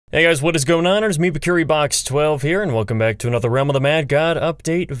Hey guys, what is going on? It's me, BakuriBox12 here, and welcome back to another Realm of the Mad God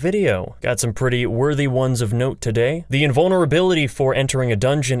update video. Got some pretty worthy ones of note today. The invulnerability for entering a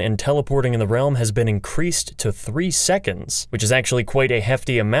dungeon and teleporting in the realm has been increased to 3 seconds, which is actually quite a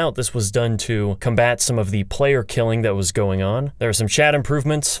hefty amount. This was done to combat some of the player killing that was going on. There are some chat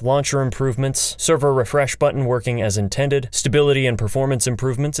improvements, launcher improvements, server refresh button working as intended, stability and performance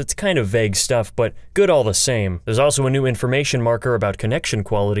improvements. It's kind of vague stuff, but good all the same. There's also a new information marker about connection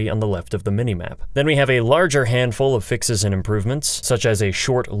quality on the left of the minimap. Then we have a larger handful of fixes and improvements, such as a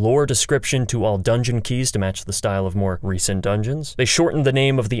short lore description to all dungeon keys to match the style of more recent dungeons. They shortened the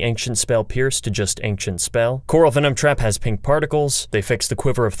name of the ancient spell Pierce to just Ancient Spell. Coral Venom Trap has pink particles. They fixed the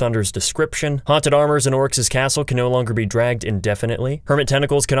Quiver of Thunder's description. Haunted armors in Oryx's castle can no longer be dragged indefinitely. Hermit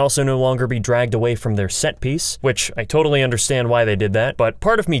tentacles can also no longer be dragged away from their set piece, which I totally understand why they did that, but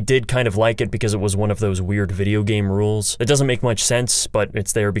part of me did kind of like it because it was one of those weird video game rules. It doesn't make much sense, but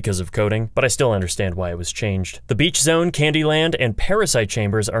it's there because of coding, but I still understand why it was changed. The Beach Zone, Candyland, and Parasite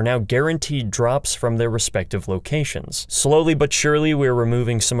Chambers are now guaranteed drops from their respective locations. Slowly but surely, we're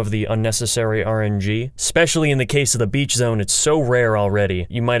removing some of the unnecessary RNG. Especially in the case of the Beach Zone, it's so rare already,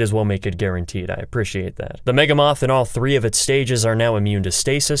 you might as well make it guaranteed. I appreciate that. The Megamoth in all 3 of its stages are now immune to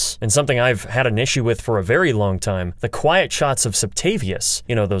stasis, and something I've had an issue with for a very long time, the quiet shots of Septavius,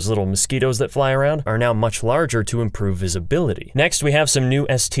 you know, those little mosquitoes that fly around, are now much larger to improve visibility. Next, we have some new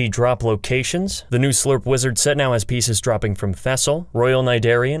ST drop locations. The new Slurp Wizard set now has pieces dropping from Thessal, Royal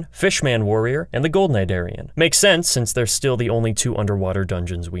Nidarian, Fishman Warrior, and the Gold Nidarian. Makes sense since they're still the only 2 underwater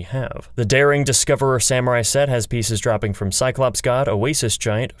dungeons we have. The Daring Discoverer Samurai set has pieces dropping from Cyclops God, Oasis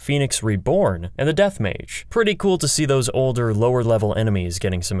Giant, Phoenix Reborn, and the Death Mage. Pretty cool to see those older, lower level enemies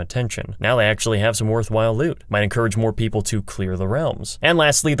getting some attention. Now they actually have some worthwhile loot. Might encourage more people to clear the realms. And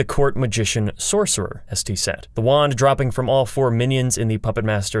lastly, the Court Magician Sorcerer ST set. The wand dropping from all 4 minions in the Puppet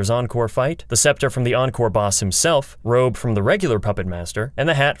Master's Encore fight, the scepter from the Encore boss himself, robe from the regular Puppet Master, and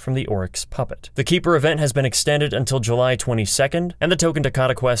the hat from the Oryx Puppet. The Keeper event has been extended until July 22nd, and the Token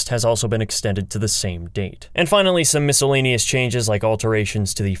Takata quest has also been extended to the same date. And finally, some miscellaneous changes like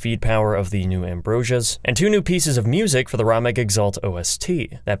alterations to the feed power of the new Ambrosias, and 2 new pieces of music for the RotMG Exalt OST,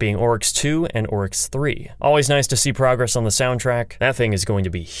 that being Oryx 2 and Oryx 3. Always nice to see progress on the soundtrack. That thing is going to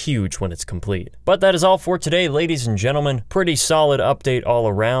be huge when it's complete. But that is all for today, ladies and gentlemen. Pretty solid update all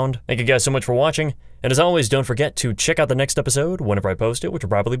around. Thank you guys so much for watching, and as always, don't forget to check out the next episode whenever I post it, which will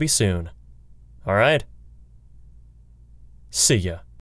probably be soon. Alright. See ya.